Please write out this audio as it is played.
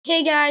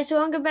Hey guys,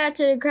 welcome back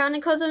to the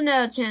Chronicles of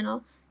Noah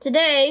channel.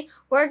 Today,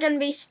 we're going to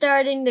be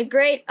starting the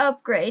Great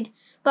Upgrade.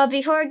 But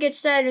before it gets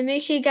started,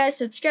 make sure you guys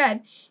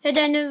subscribe, hit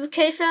that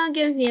notification bell, and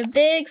give me a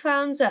big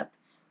thumbs up.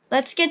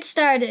 Let's get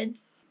started.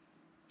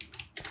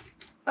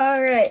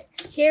 Alright,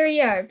 here we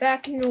are,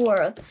 back in the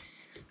world.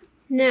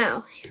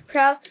 Now,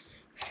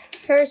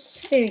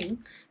 first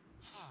thing,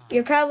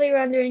 you're probably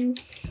wondering,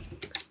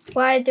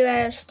 why do I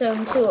have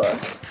stone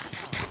tools?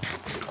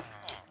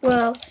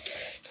 Well,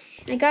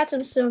 I got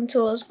some stone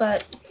tools,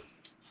 but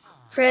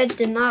Fred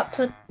did not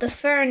put the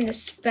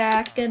furnace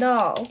back at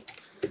all.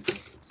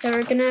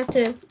 So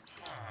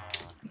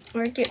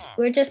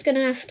we're just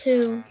gonna have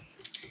to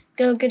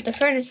go get the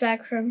furnace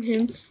back from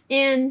him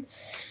and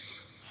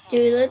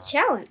do the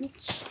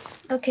challenge.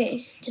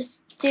 Okay,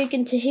 just dig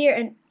into here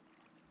and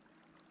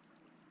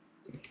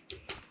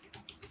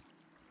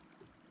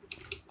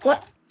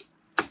what?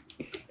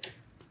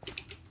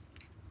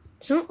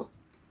 So,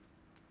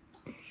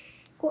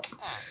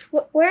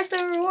 where's the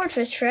reward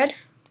fish, Fred?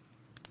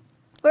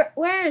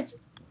 Where is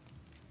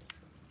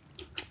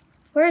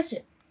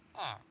it?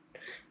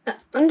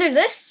 Under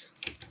this?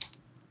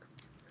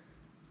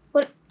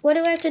 What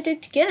do I have to do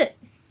to get it?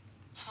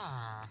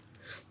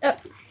 I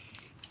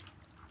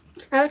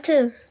have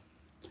to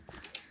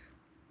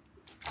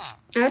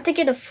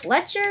get a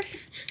Fletcher.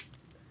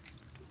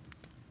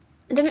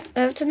 I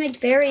have to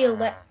make Harry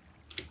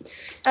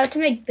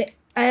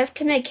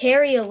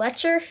a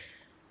Letcher.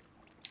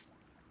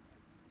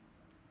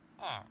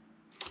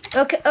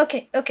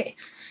 Okay.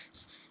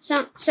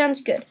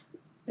 Sounds good.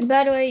 And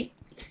by the way,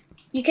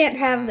 you can't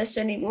have this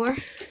anymore.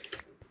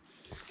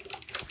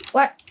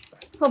 What?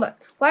 Hold on.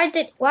 Why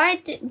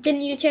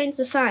didn't you change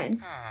the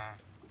sign?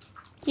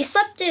 You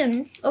slept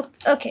in. Oh,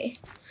 okay.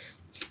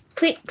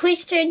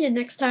 Please change it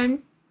next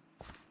time.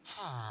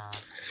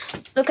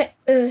 Okay.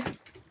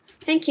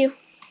 Thank you.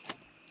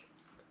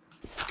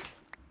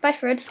 Bye,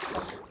 Fred.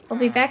 I'll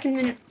be back in a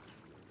minute.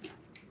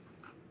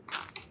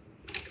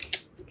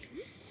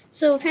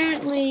 So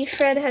apparently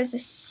Fred has a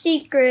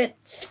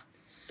secret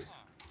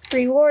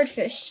reward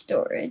fish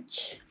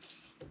storage.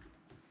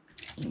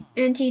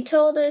 And he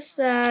told us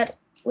that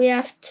we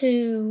have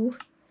to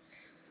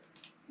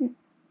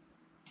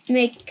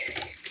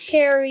make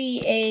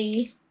Harry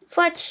a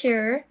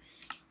Fletcher.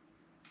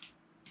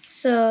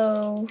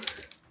 So,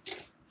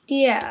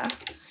 yeah.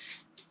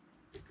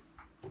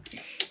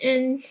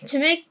 And to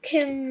make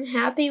him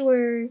happy,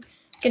 we're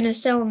gonna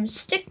sell him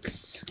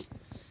sticks.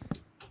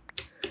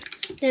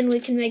 Then we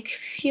can make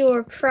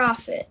pure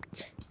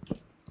profit.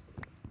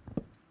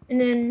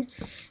 And then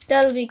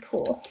that'll be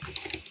cool.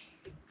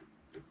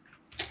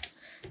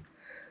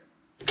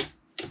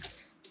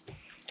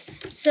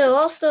 So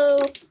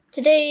also,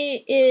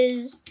 today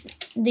is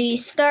the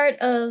start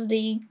of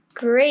the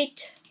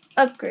Great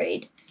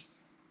Upgrade.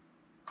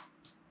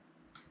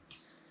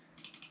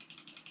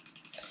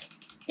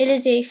 It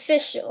is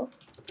official.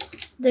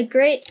 The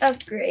Great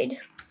Upgrade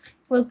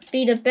will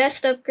be the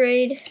best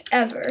upgrade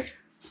ever,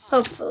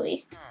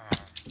 hopefully.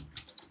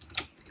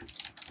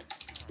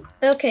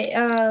 Okay,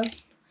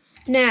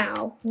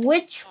 now,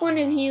 which one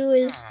of you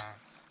is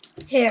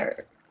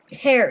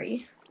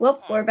Harry?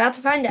 Well, we're about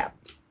to find out.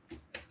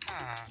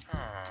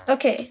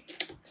 Okay,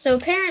 so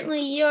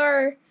apparently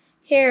you're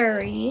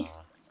Harry.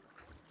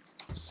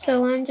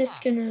 So I'm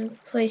just gonna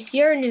place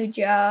your new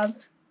job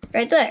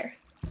right there.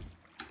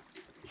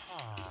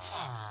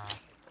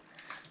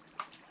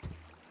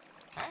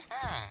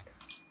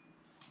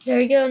 There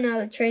we go, now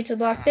the trades are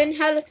locked in.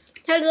 How do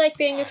you like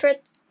being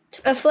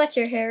a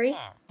Fletcher, Harry?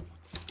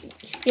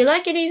 You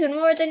like it even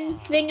more than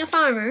being a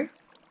farmer?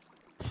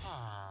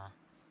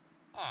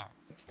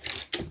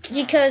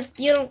 Because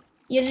you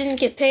didn't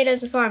get paid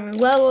as a farmer.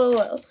 Well.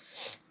 Of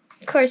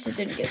course you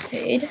didn't get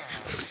paid.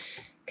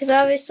 Because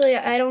obviously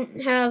I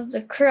don't have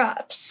the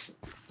crops.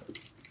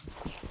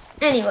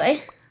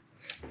 Anyway,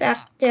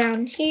 back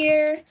down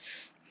here.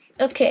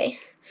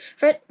 Okay,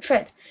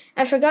 Fred,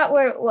 I forgot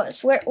where it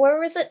was. Where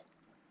was it?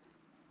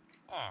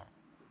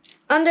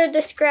 Under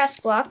this grass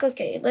block.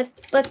 Okay,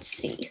 let's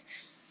see.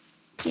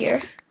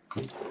 Here.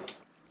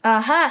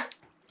 Aha!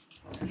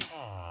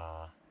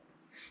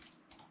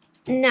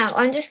 Now,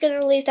 I'm just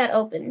gonna leave that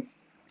open.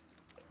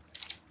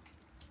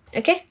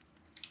 Okay?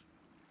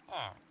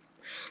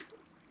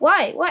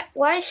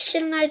 Why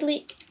shouldn't I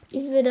leave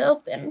it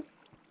open?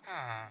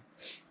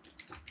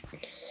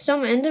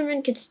 Some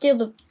Enderman could steal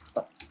the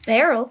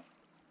barrel.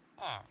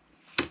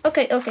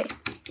 Okay.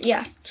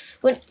 Yeah.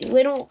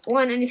 We don't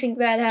want anything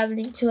bad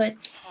happening to it.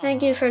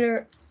 Thank you for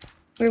the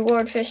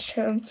reward fish.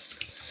 Have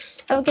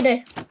a good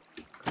day.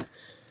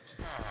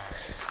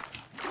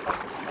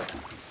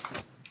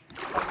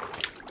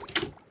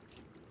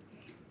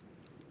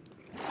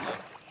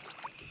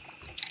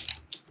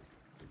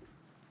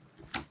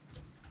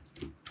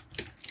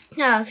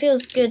 Yeah, it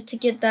feels good to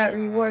get that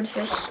reward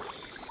fish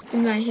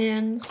in my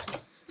hands.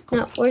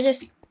 No, I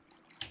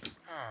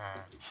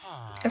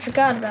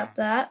forgot about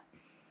that.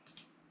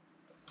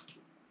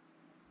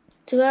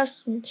 To have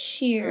some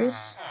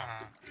shears.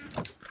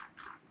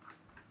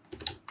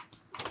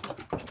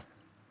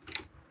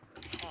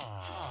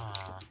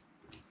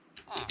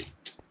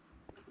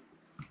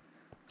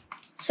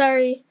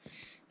 sorry,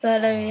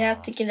 but I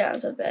have to get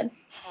out of bed.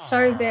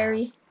 Sorry,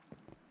 Barry.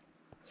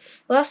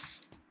 Well,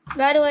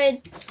 by the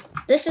way,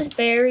 this is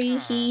Barry.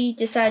 He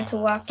decided to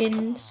walk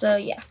in, so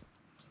yeah.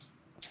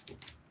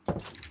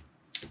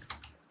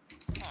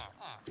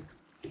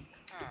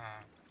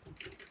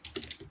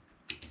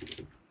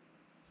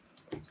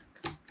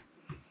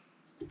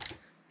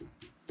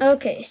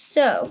 Okay,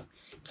 so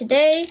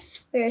today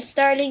we are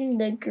starting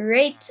the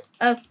Great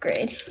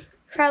Upgrade.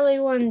 Probably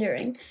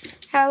wondering,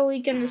 how are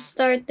we going to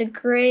start the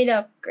Great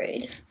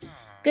Upgrade?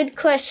 Good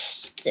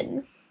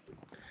question.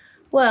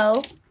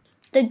 Well,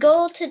 the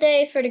goal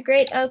today for the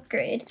Great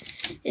Upgrade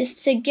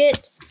is to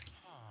get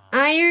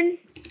iron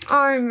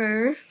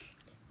armor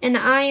and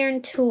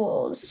iron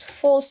tools,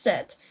 full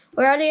set.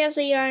 We already have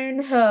the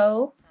iron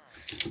hoe.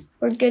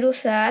 We're good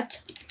with that.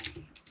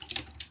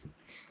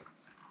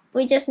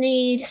 We just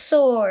need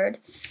sword,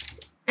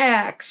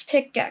 axe,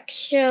 pickaxe,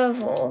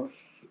 shovel,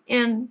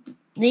 and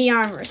the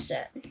armor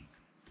set.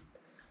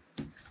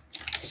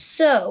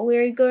 So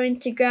we're going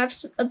to grab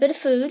a bit of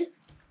food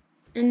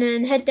and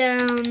then head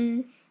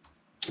down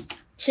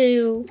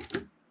to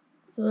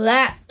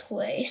that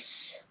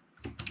place.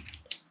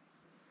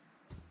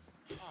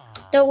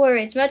 Don't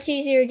worry, it's much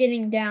easier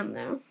getting down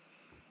now.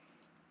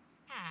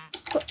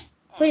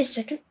 Wait a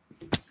second.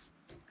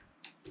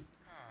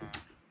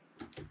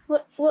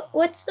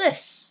 What's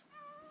this?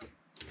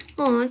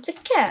 Oh, it's a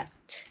cat.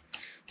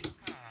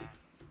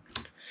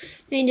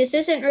 I mean, this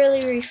isn't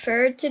really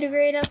referred to the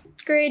Great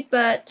Upgrade,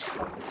 but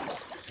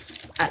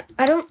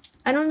I don't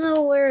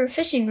know where a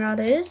fishing rod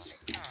is.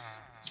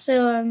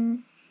 So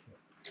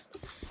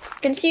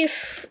can see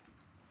if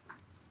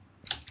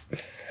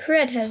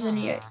Fred has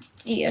any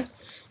idea.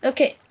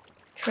 Okay,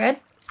 Fred,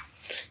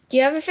 do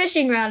you have a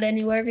fishing rod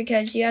anywhere?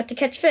 Because you have to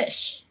catch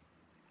fish.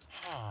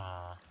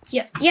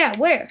 Yeah.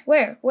 Where?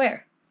 Where?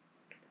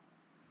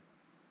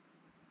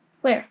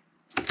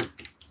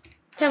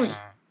 Tell me.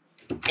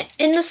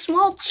 In the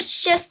small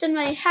chest in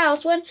my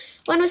house. When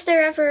was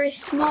there ever a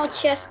small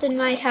chest in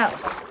my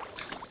house?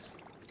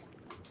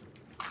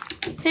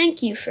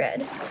 Thank you,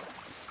 Fred.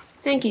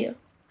 Thank you.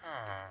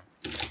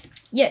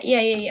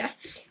 Yeah.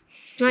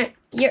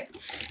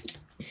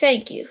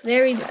 Thank you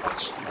very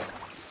much.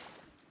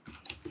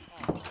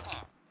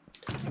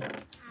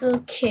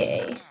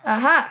 Okay.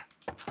 Aha!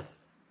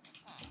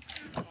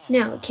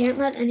 Now, I can't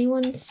let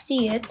anyone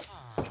see it,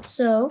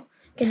 so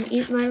I'm gonna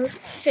eat my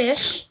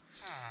fish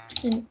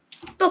and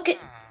book it.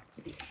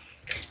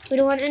 We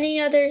don't want any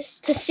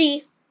others to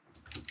see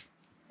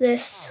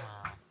this.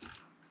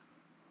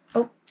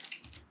 Oh.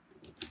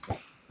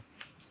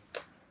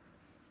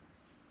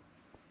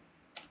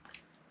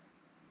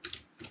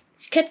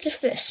 Let's catch a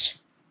fish.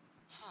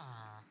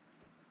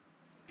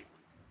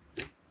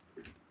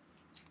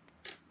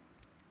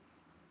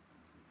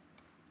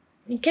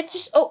 And catch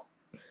this. Oh.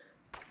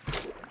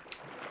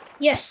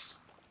 Yes.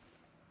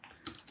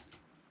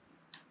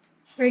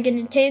 We're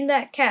gonna tame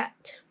that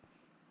cat.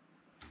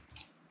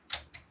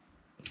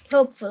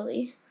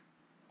 Hopefully.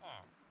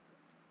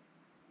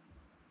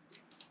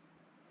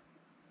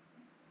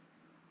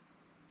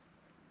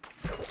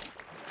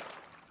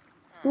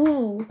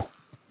 Ooh,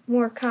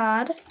 more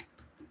cod.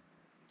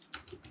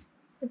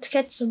 Let's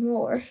catch some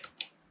more.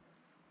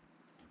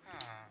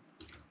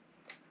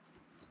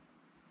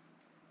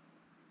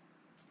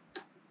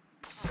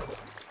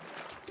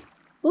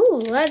 Ooh,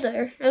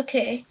 leather.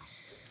 Okay.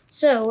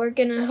 So we're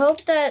gonna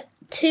hope that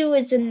 2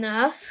 is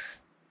enough.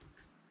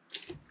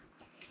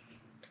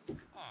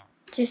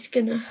 Just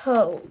gonna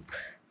hope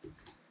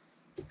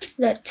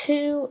that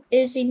 2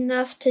 is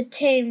enough to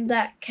tame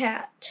that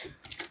cat.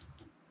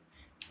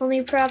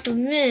 Only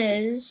problem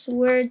is,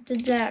 where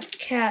did that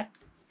cat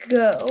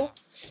go?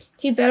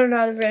 He better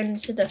not have run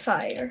into the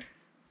fire.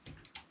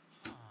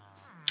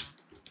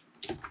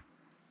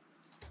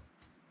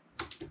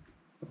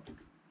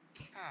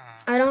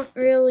 I don't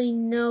really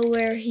know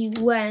where he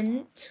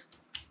went,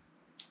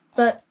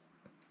 but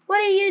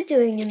what are you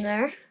doing in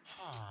there?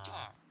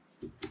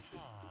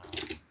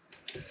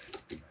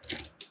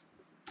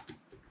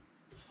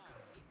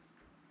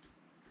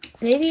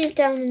 Maybe he's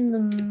down in the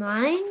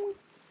mine?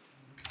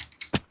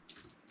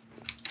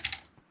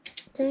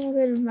 Doing a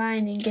bit of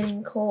mining,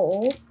 getting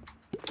coal.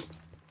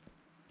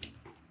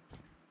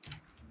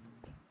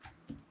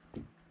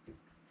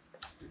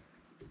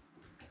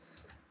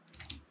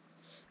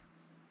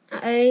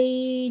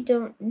 I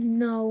don't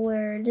know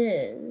where it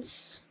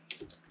is.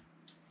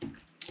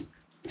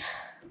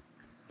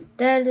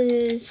 That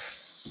is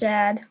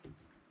sad.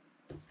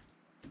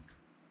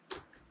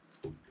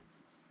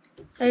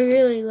 I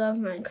really love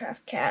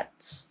Minecraft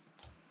cats.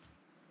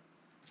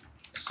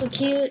 So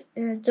cute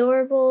and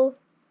adorable.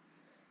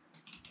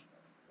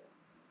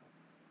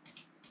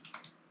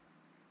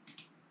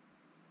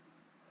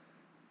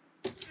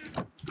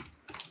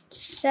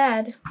 Just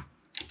sad.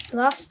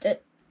 Lost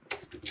it.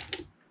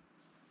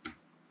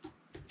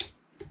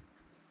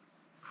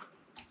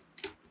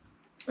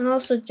 And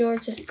also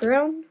George has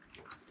grown.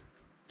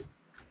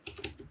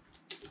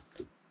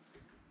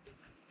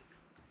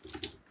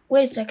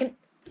 Wait a second.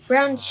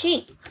 Brown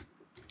sheep.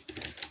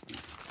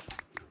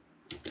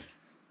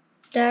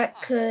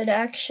 that could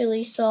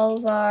actually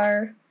solve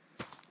our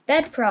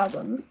bed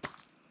problem.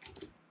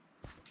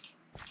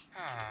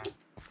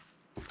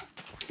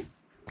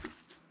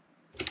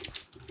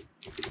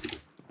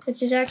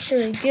 Which is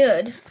actually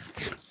good,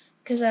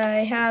 because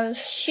I have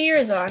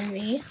shears on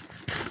me.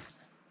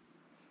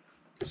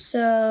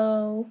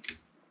 So,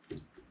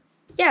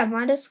 yeah,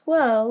 might as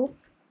well.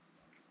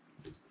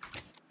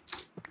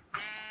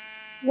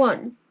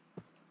 1.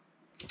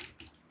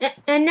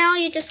 And now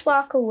you just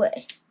walk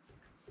away.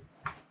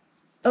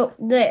 Oh,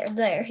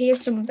 there.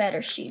 Here's some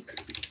better sheep.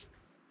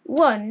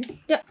 1.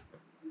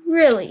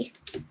 Really?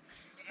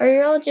 Are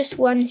you all just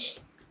one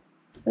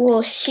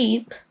little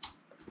sheep?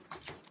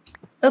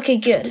 Okay,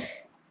 good.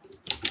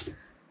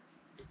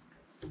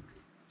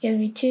 Give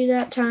me 2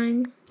 that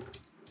time.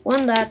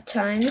 1 that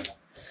time.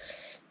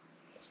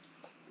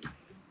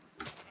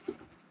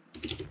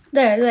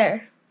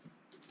 There.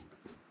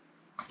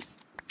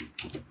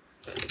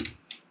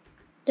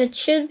 That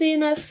should be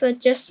enough, but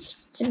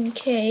just in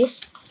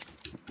case,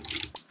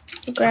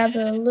 I'll grab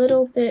a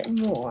little bit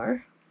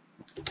more.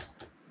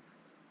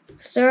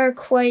 There are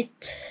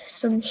quite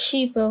some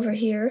sheep over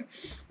here.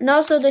 And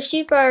also the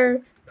sheep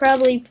are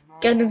probably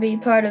going to be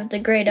part of the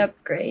great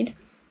upgrade.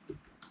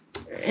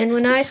 And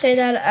when I say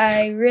that,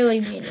 I really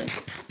mean it.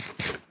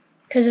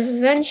 Because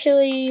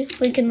eventually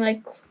we can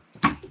like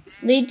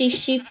lead these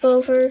sheep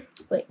over.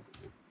 Wait.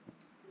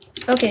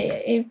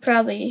 Okay, it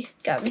probably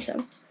got me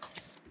some.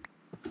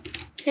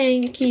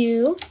 Thank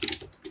you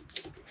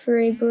for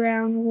a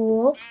brown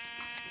wool.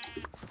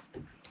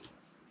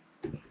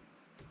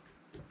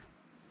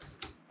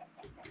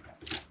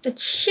 A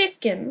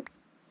chicken.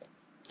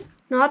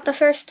 Not the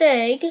first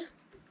egg.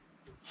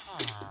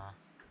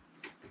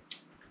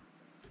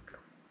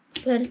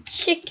 But a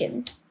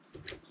chicken.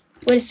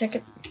 Wait a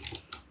second.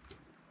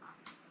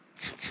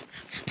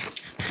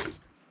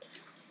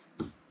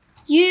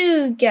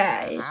 You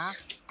guys.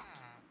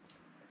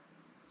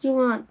 You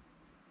want...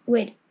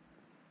 Wait.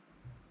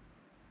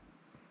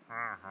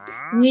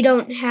 We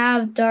don't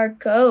have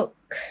dark oak.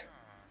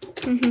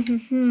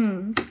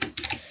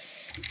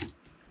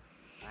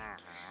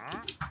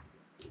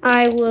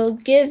 I will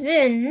give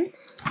in.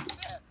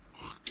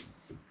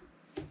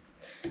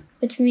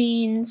 Which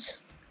means...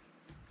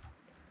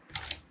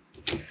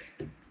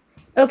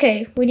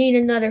 Okay, we need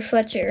another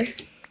Fletcher.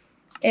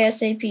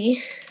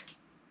 ASAP.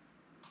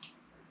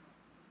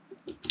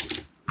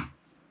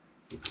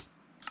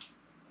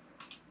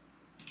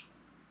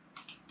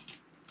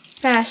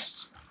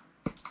 Fast.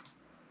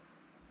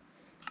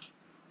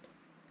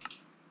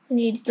 We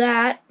need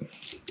that.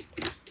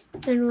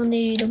 And we'll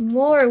need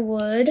more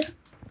wood.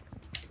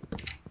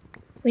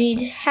 We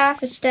need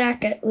half a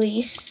stack at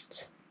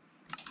least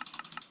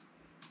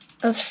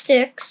of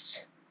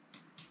sticks.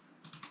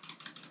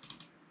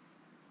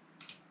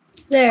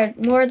 There,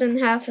 more than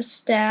half a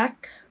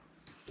stack.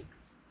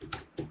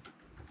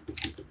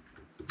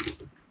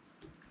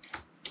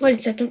 Wait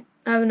a second,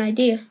 I have an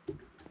idea.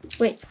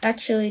 Wait,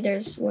 actually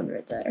there's one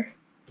right there.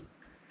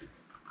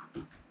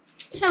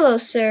 Hello,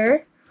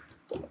 sir.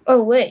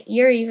 Oh wait,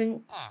 you're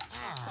even...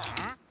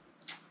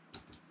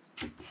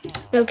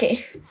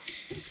 Okay.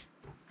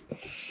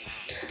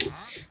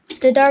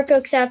 The dark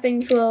oak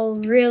saplings will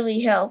really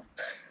help.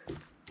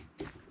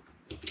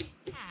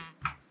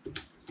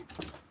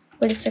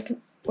 Wait a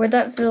second. Where'd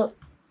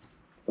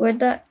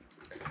that...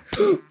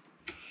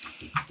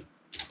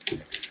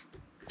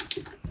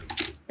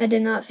 I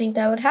did not think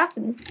that would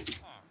happen.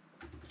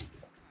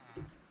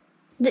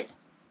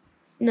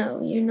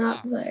 No, you're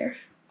not there.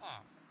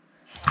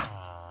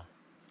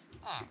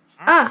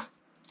 Ah!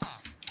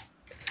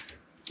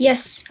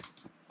 Yes.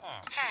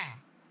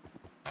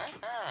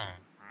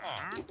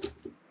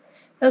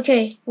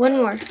 Okay, one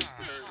more.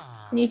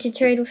 I need to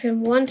trade with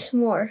him once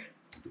more.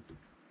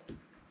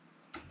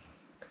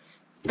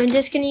 I'm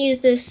just gonna use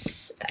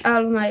this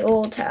out of my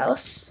old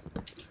house.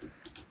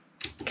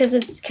 Because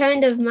it's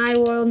kind of my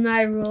world,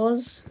 my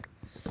rules.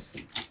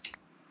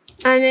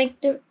 I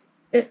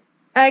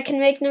can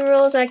make the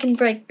rules, I can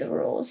break the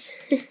rules.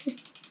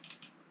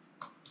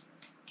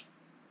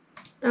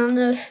 I don't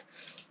know if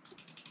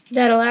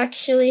that'll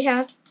actually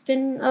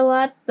happen a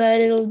lot,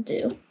 but it'll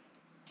do.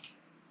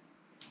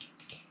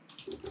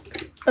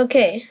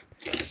 Okay.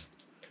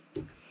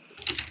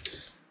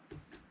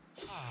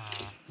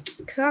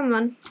 Come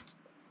on.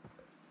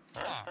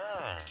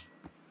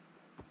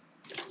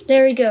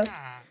 There we go.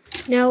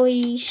 Now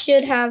we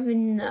should have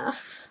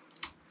enough.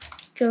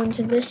 Go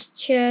into this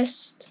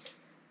chest.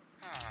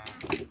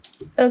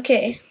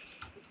 Okay.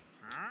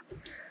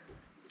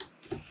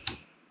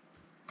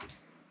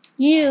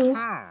 You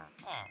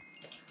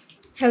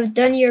have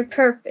done your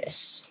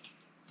purpose.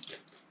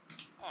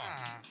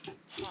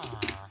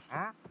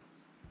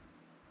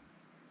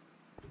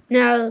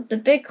 Now, the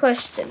big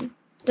question,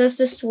 does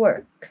this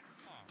work?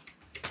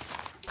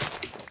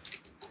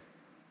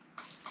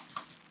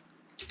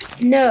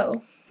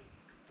 No.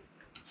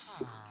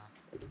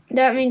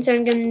 That means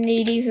I'm gonna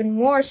need even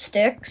more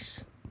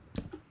sticks.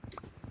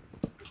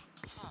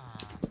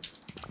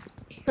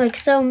 Like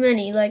so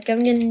many, like I'm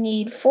gonna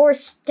need 4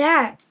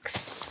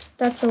 stacks.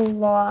 That's a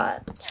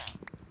lot.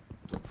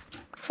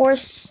 4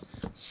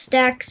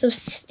 stacks of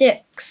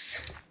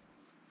sticks.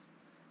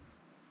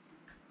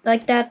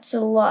 Like, that's a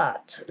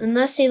lot.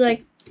 Unless he,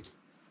 like,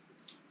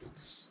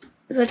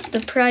 puts the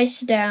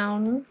price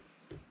down.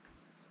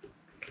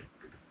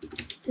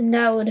 And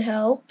that would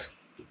help.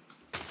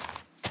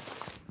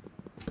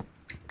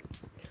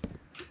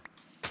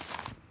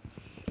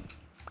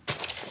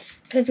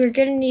 Because we're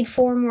gonna need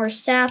 4 more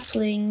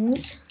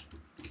saplings.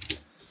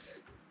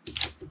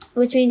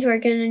 Which means we're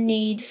gonna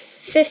need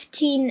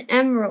 15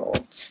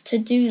 emeralds to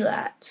do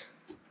that.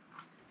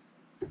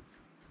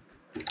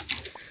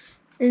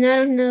 And I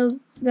don't know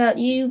about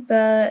you,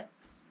 but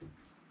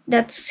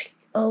that's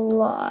a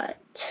lot.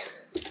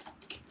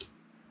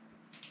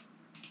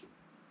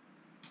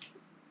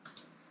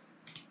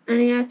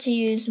 And you have to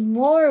use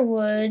more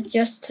wood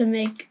just to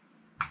make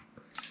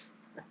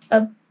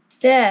a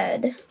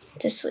bed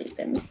to sleep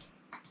in.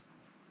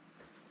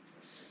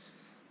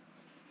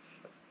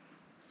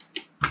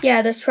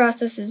 Yeah, this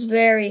process is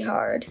very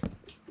hard.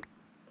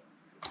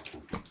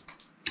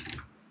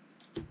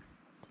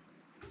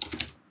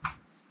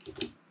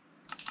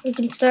 We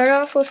can start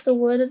off with the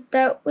wood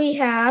that we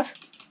have,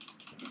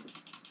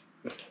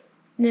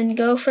 and then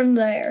go from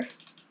there.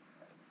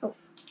 Oh.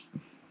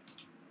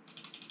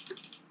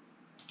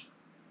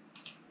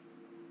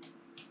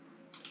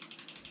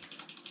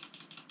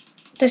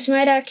 This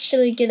might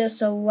actually get us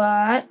a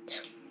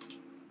lot,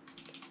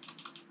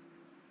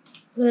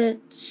 but it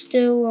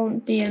still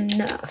won't be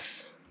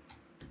enough.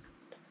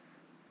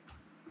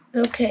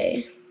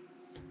 Okay.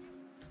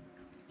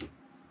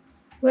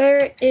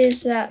 Where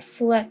is that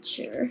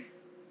Fletcher?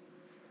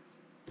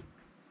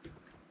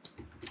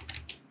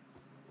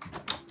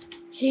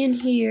 Is he in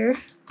here?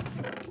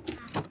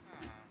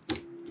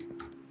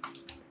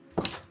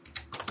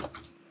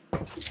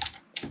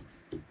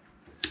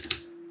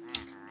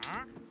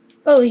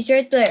 Oh, he's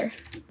right there.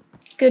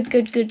 Good,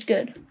 good, good,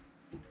 good.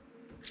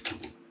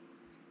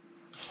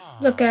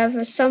 Look, I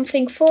have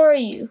something for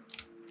you.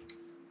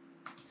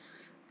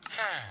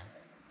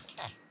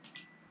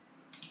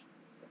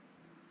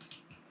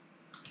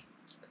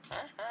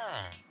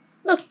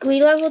 Look,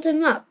 we leveled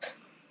him up.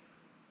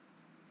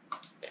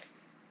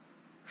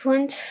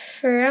 Flint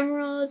for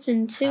emeralds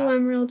and 2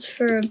 emeralds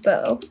for a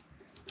bow.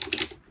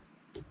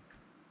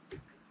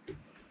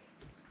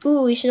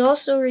 Ooh, we should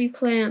also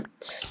replant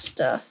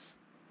stuff.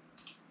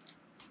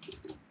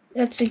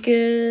 That's a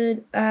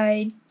good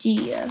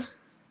idea.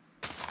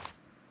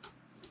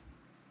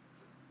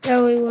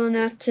 That way we won't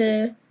have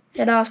to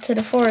head off to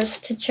the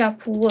forest to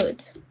chop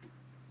wood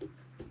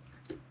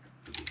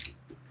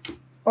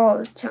all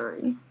the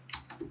time.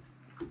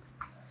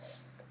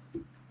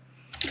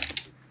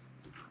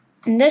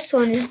 And this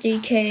one is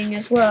decaying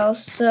as well,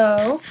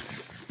 so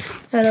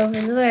head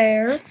over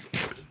there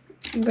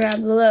and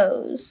grab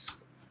those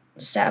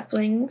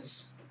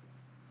saplings.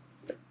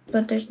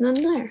 But there's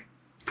none there.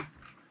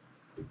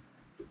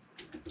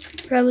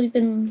 Probably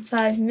been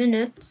 5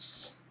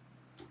 minutes,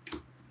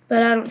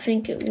 but I don't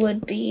think it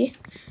would be.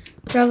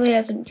 Probably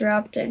hasn't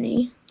dropped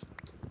any.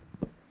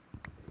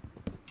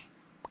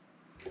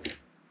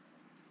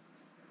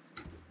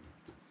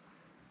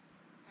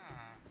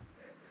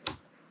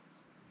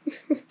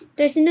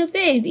 There's a new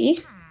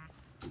baby.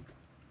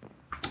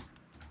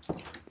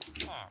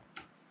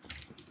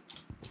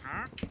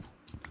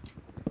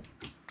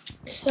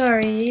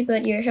 Sorry,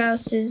 but your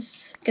house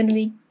is gonna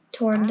be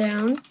torn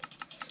down.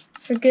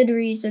 For good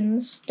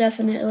reasons,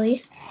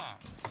 definitely.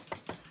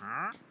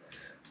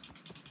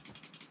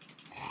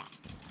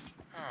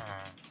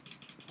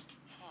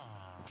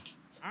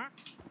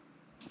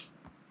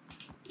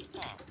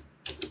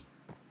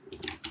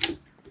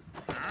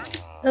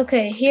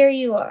 Okay, here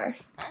you are.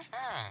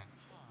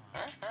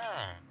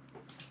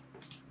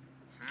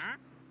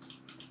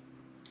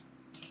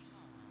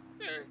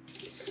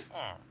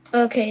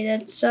 Okay,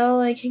 that's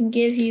all I can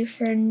give you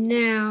for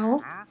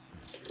now.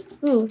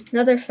 Ooh,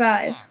 another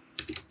 5.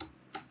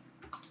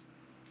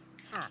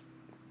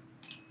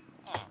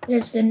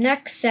 There's the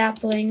next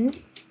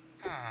sapling.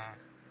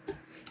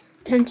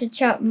 Time to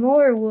chop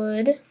more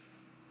wood.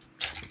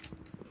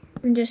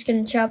 I'm just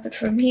gonna chop it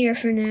from here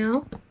for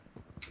now.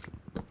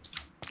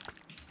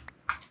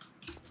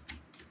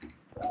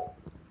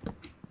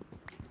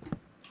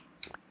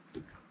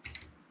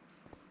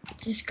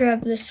 Just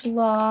grab this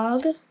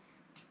log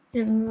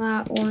and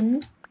that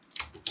one.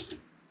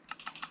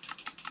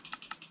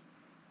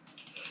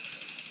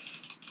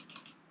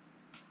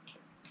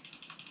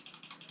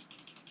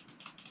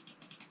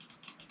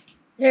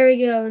 There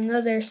we go,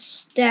 another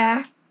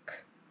stack.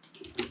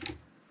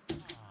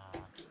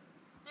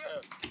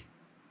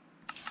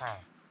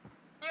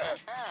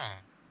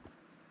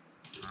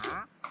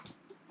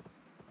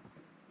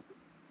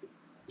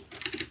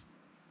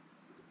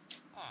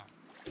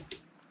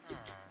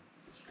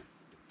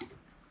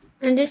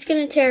 I'm just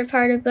gonna tear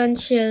apart a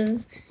bunch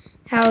of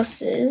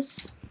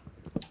houses,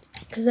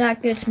 because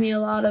that gets me a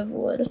lot of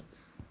wood.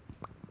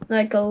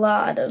 Like a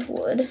lot of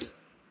wood.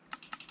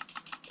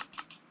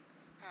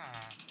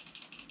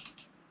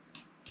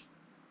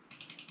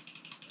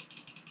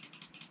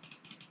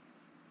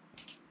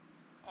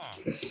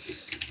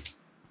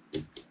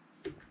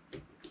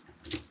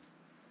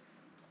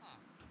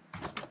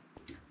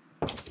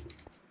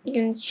 You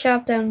can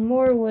chop down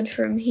more wood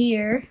from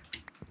here.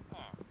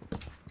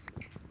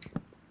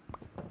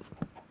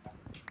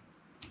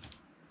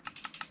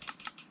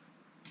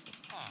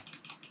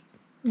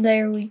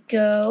 There we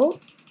go.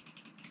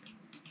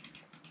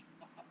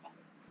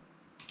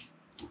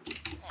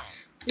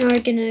 Now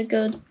we're gonna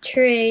go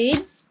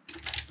trade.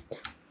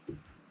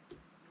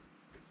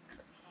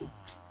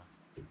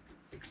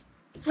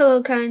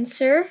 Hello, kind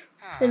sir.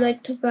 We'd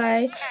like to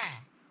buy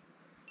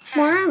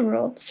more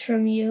emeralds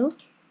from you.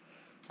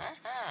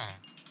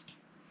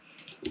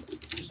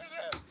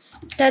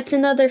 That's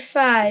another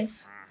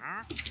 5.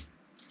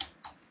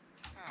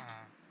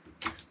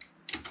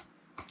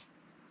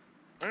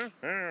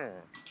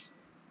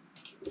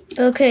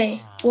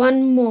 Okay,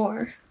 one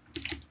more.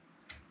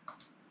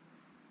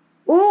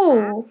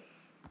 Ooh,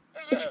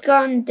 it's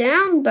gone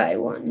down by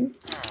 1.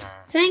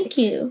 Thank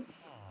you.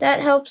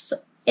 That helps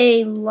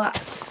a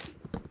lot.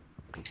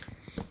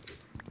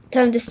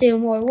 Time to steal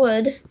more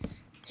wood.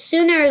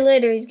 Sooner or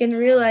later, he's gonna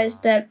realize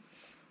that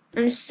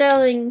I'm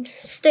selling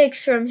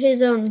sticks from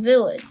his own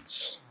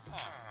village.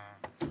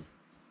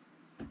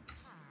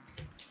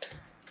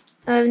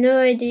 I have no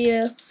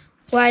idea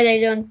why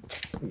they don't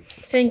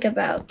think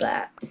about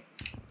that.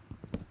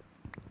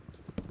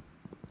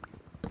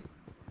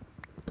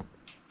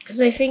 Because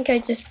I think I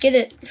just get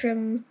it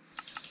from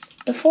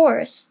the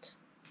forest.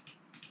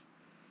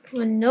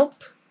 Well,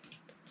 nope.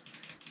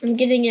 I'm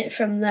getting it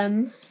from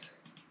them.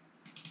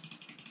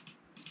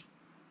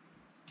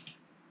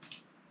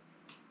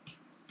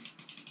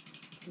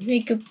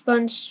 Make a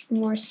bunch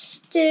more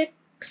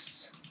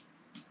sticks.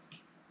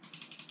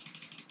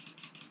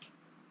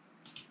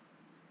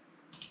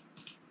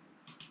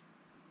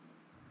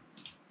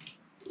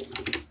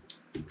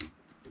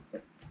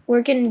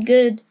 We're getting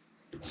good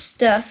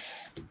stuff.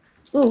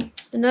 Ooh,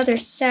 another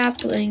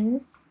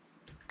sapling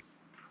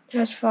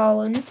has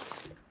fallen.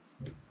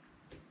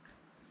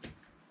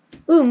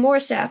 Ooh, more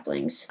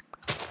saplings.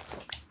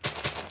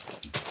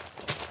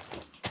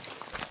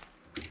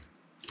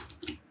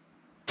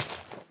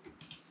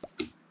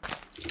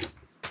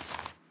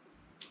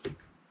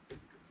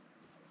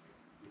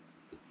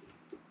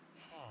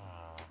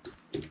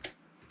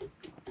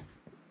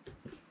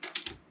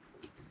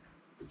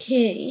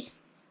 Okay.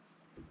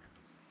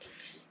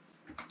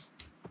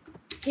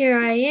 Here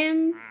I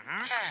am.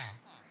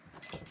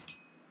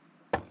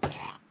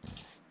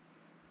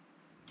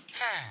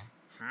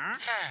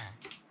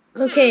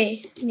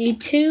 Okay,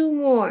 need 2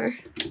 more.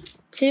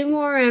 2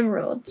 more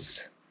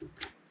emeralds.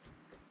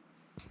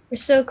 We're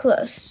so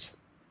close.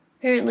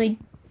 Apparently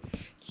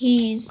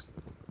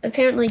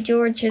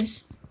George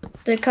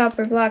the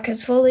copper block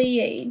has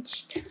fully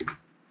aged.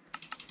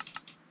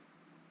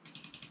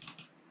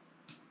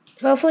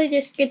 Hopefully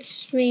this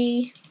gets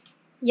me,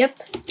 yep,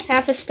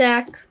 half a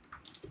stack.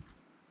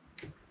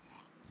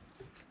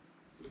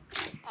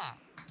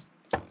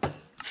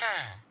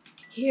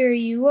 Here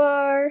you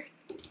are.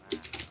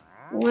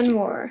 1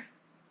 more.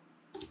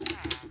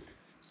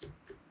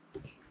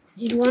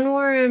 Need 1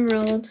 more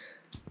emerald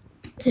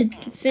to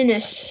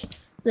finish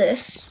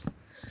this.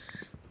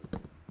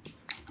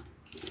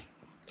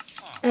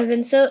 I've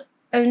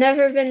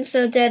never been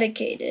so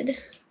dedicated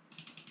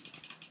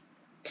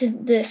to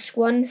this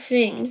one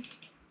thing.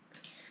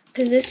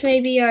 Because this may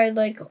be our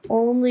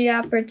only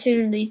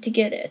opportunity to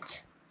get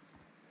it.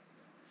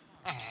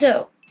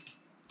 So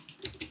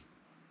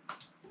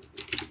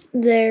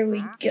there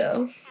we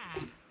go.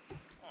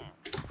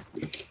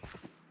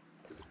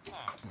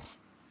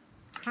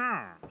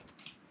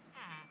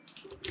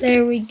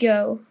 There we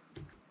go.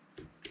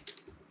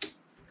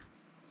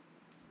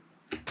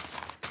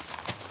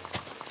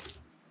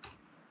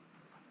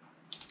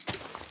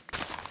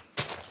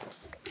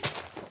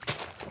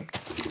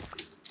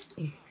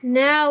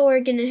 Now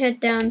we're gonna head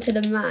down to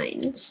the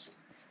mines.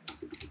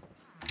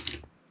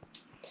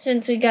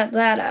 Since we got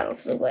that out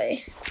of the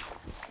way.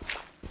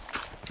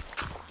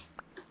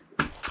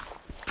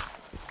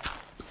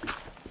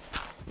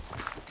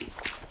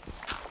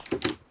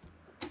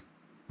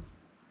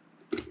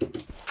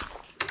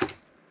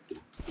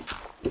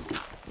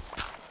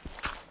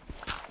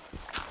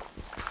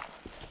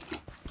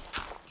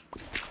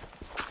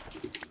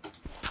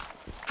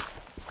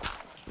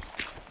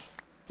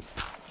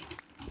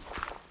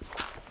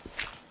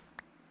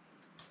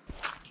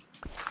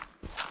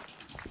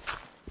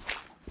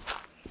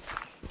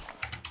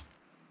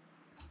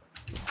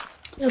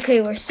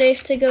 Okay, we're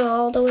safe to go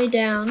all the way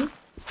down.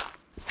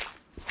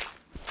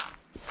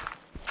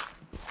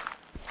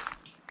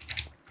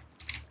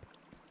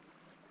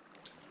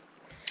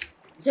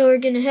 So we're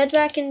gonna head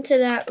back into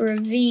that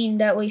ravine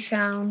that we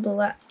found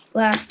the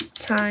last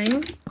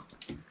time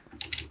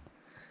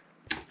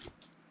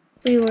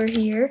we were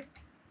here.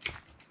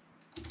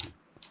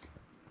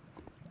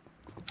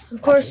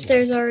 Of course,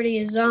 there's already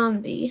a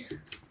zombie.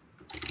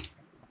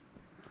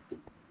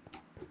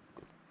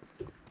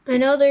 I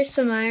know there's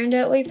some iron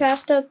that we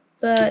passed up,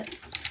 but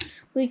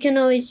we can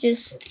always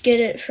just get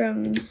it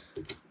from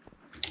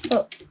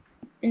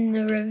in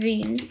the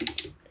ravine.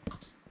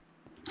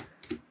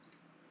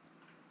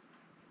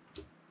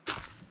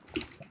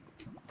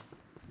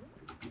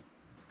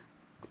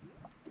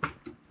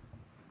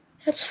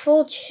 That's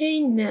full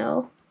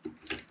chainmail.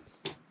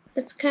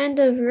 That's kind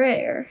of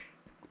rare.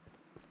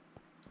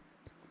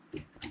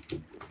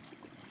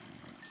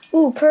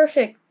 Ooh,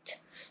 perfect.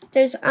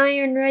 There's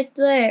iron right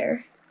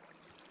there.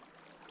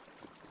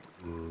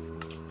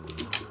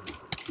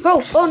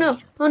 Oh no,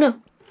 oh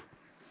no.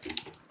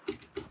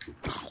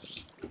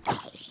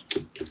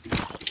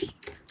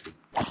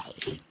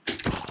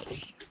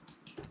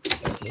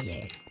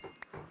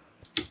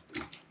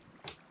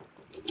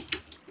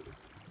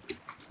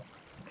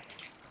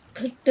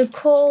 Put the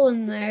coal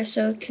in there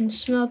so it can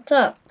smelt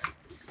up.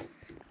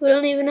 We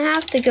don't even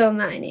have to go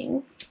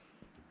mining.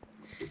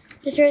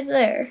 It's right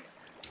there.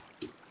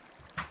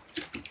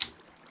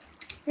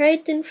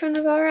 Right in front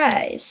of our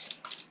eyes.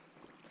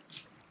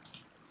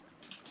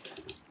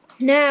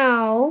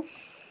 Now,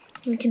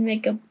 we can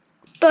make a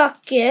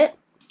bucket.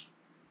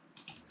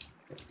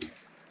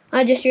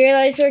 I just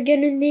realized we're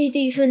gonna need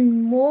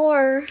even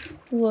more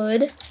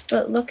wood,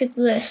 but look at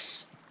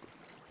this.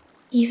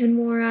 Even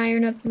more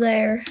iron up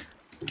there.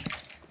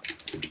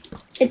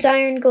 It's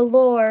iron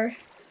galore.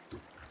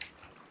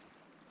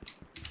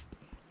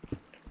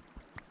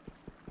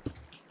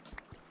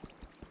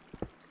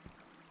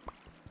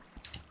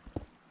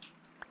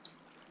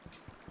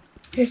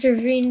 This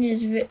ravine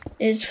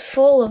is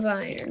full of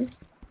iron.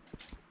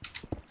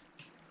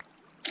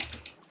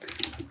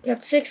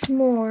 Got 6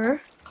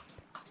 more.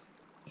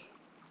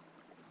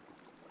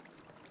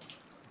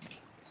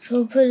 So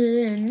we'll put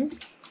it in.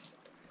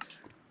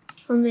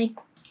 I'll make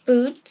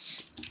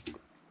boots.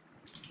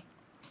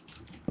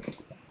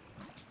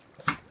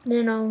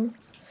 Then I'll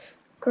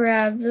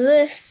grab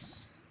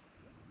this.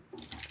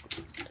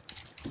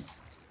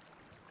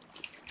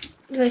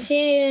 If I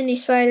see any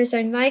spiders,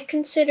 I might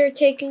consider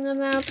taking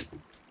them out.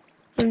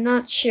 I'm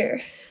not sure.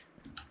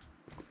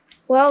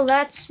 While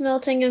that's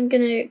smelting, I'm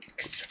gonna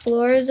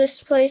explore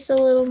this place a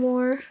little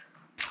more.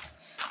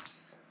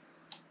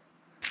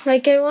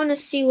 Like, I want to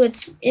see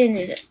what's in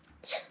it.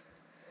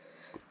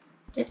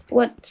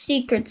 What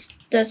secrets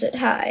does it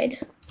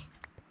hide?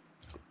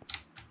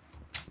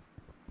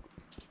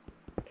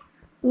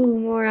 Ooh,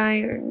 more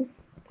iron.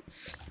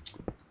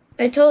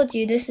 I told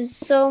you, this is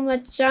so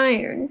much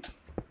iron.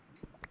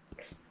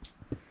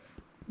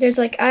 There's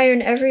like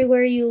iron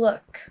everywhere you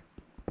look.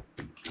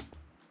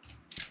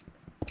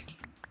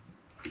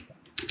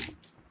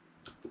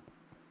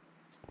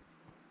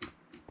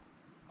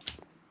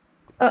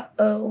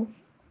 Uh-oh.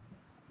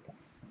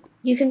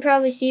 You can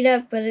probably see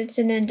that, but it's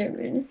an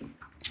Enderman.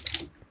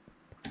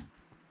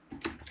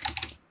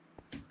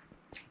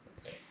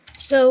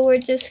 So we're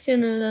just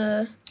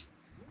gonna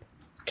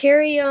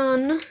carry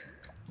on.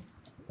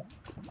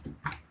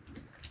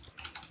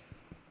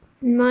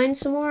 Mine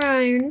some more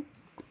iron.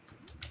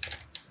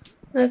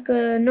 Like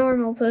a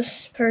normal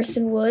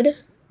person would.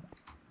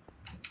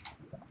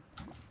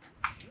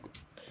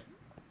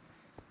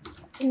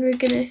 And we're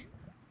gonna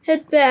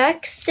head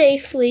back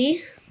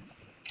safely.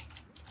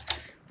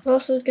 We're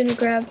also gonna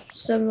grab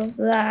some of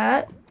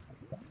that.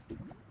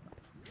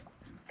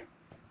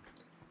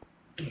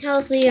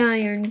 How's the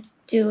iron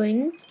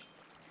doing?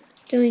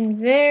 Doing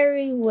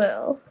very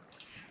well.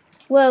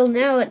 Well,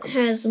 now it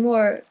has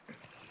more.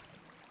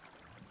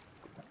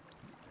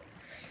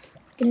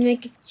 I can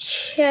make a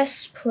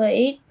chest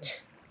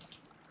plate.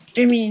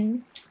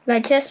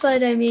 By chest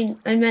plate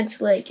I meant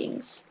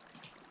leggings.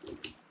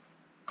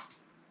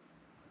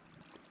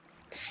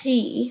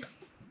 See.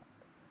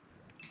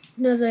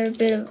 Another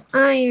bit of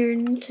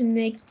iron to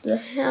make the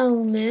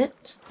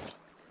helmet.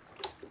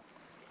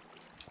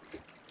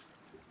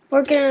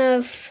 We're gonna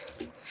have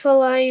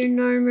full iron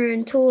armor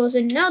and tools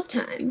in no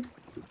time.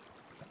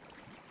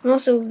 I'm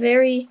also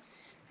very,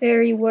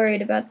 very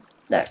worried about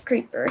that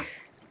creeper.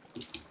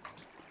 A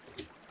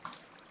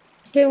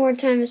bit more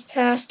time has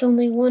passed,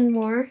 only 1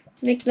 more.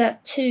 Make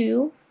that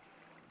 2.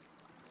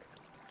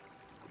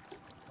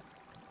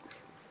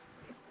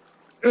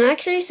 I'm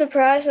actually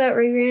surprised that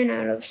we ran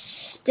out of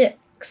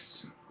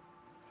sticks.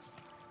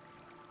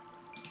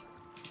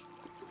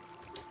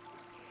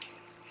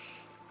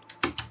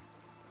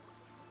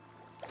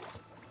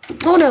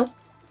 Oh no!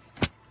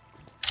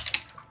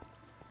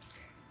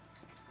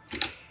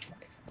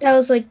 That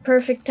was like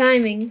perfect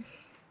timing.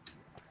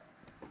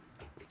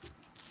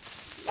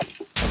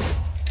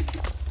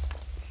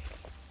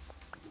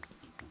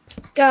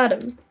 Got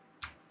him.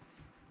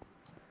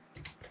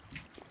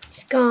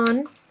 He's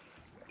gone.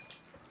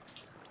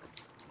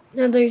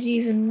 Now there's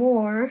even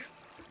more.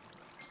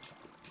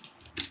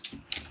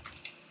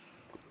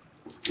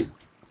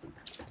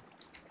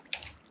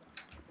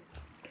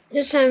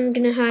 This time I'm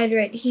gonna hide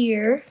right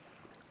here.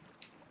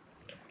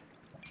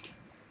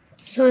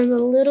 So I'm a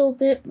little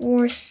bit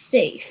more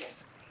safe.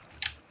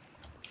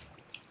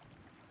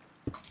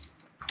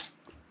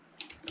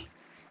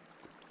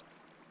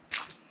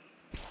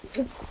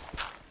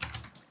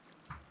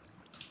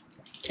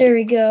 There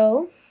we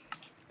go.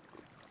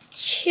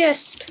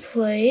 Chest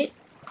plate.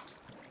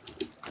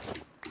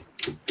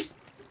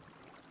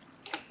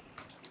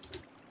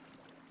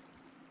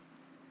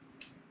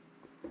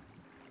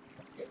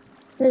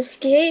 This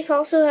cave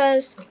also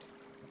has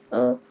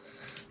a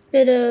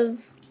bit of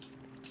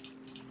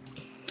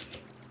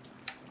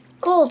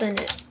gold in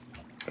it.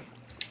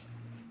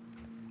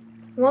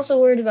 I'm also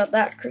worried about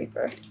that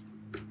creeper.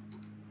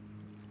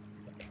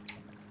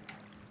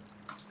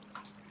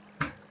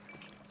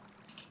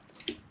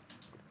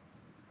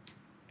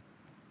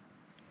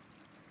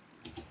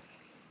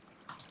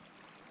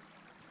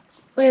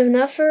 We have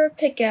enough for a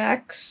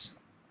pickaxe,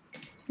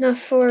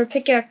 enough for a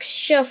pickaxe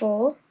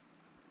shovel.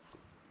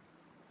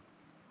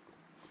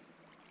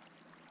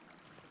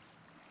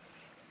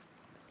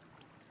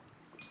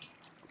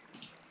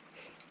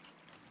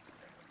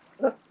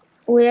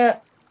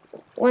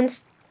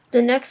 Once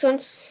the next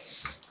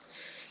one's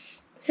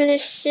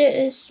finished, it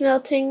is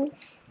smelting.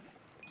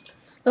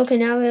 Okay,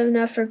 now we have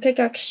enough for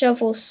pickaxe,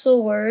 shovel,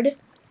 sword.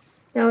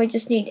 Now we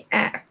just need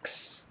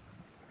axe.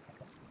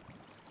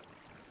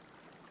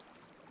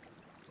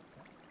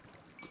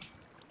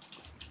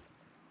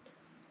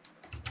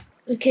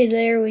 Okay,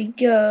 there we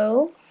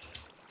go.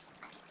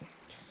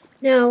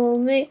 Now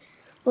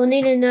we'll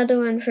need another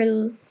one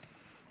for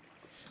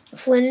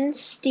flint and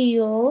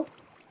steel.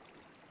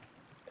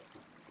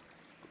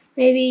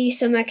 Maybe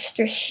some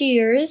extra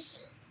shears.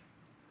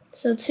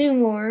 So 2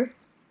 more.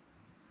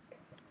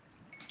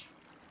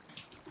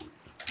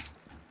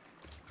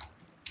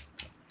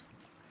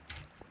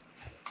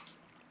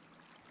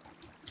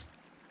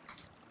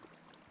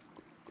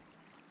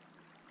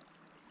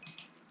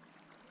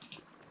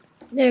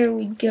 There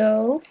we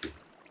go.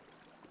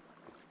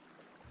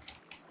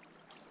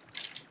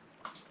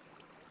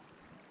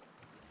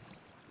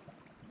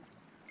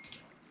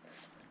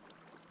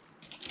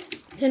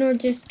 Then we're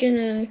just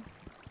gonna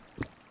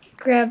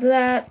grab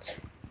that,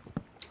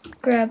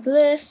 grab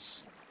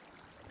this,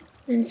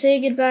 and say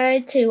goodbye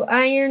to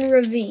Iron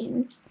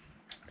Ravine.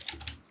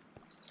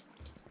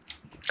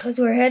 Because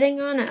we're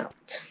heading on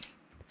out.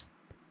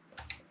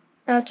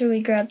 After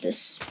we grab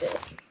this bit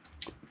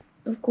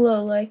of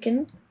glow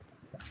lichen.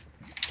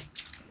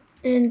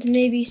 And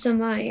maybe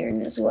some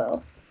iron as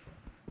well.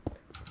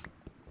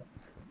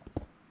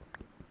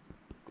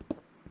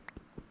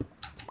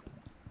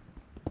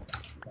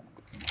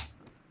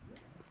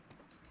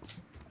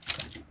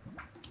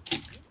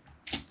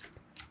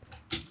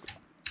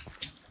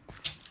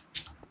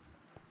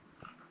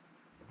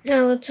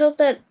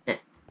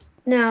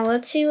 Now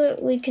let's see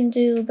what we can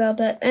do about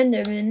that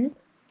Enderman.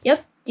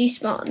 Yep,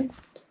 despawn.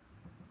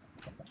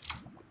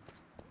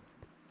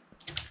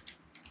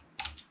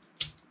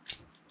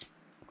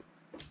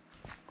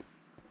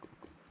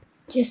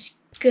 Just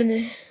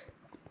gonna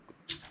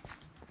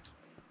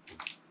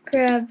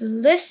grab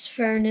this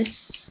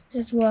furnace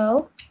as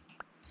well.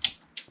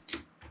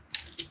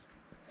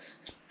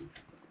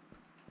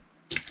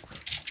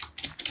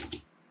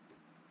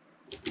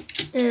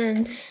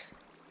 And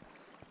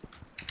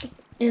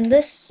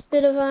this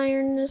bit of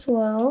iron as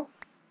well.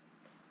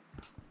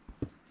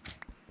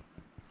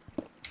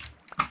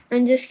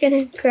 I'm just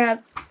gonna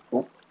grab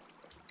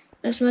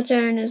as much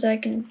iron as I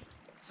can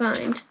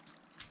find.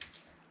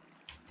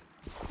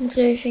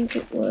 So I think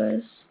it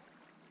was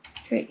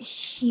right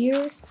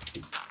here.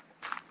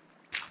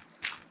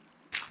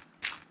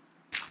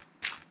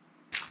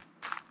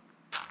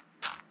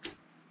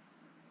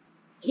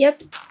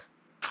 Yep.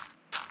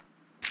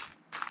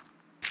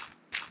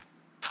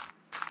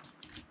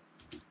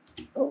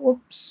 Oh,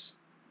 whoops.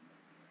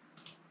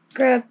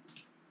 Grab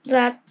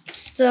that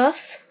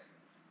stuff.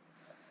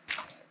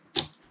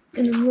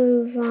 Gonna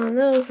move on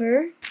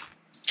over.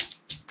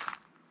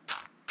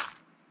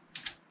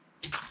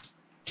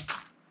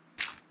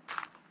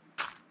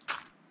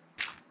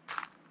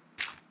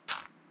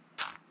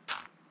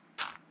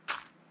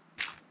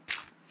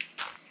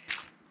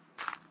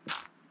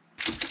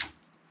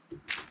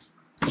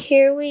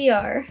 Here we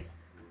are.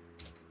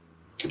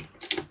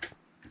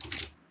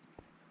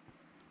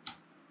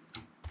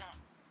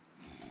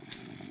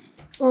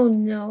 Oh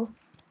no.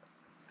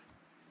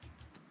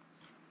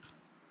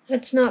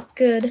 That's not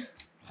good.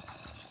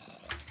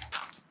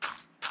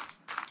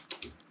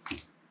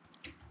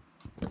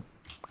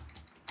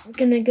 I'm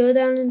gonna go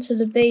down into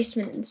the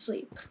basement and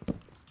sleep.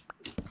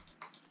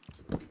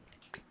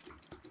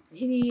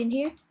 Maybe in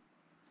here?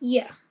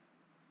 Yeah.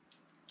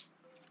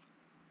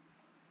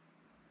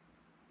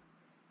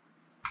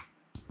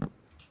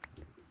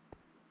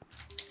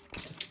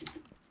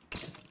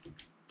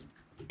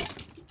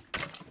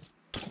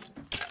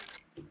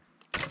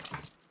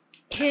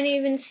 Can't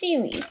even see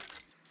me.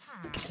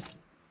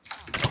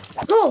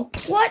 Oh,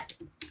 what?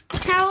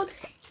 How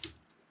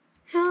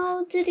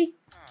did he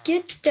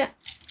get that?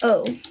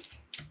 Oh.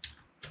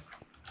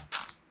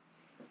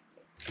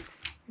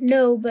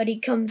 Nobody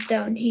comes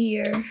down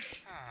here.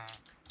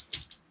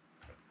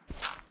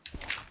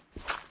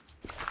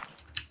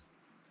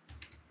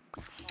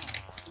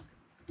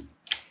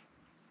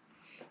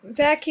 We're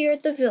back here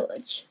at the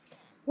village.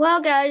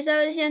 Well guys,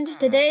 that was the end of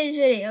today's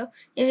video.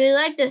 If you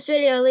liked this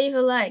video, leave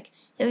a like.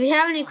 If you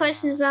have any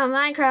questions about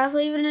Minecraft,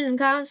 leave it in the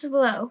comments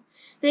below.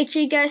 Make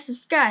sure you guys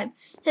subscribe.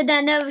 Hit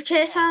that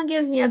notification bell and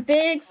give me a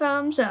big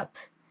thumbs up.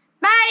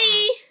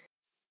 Bye!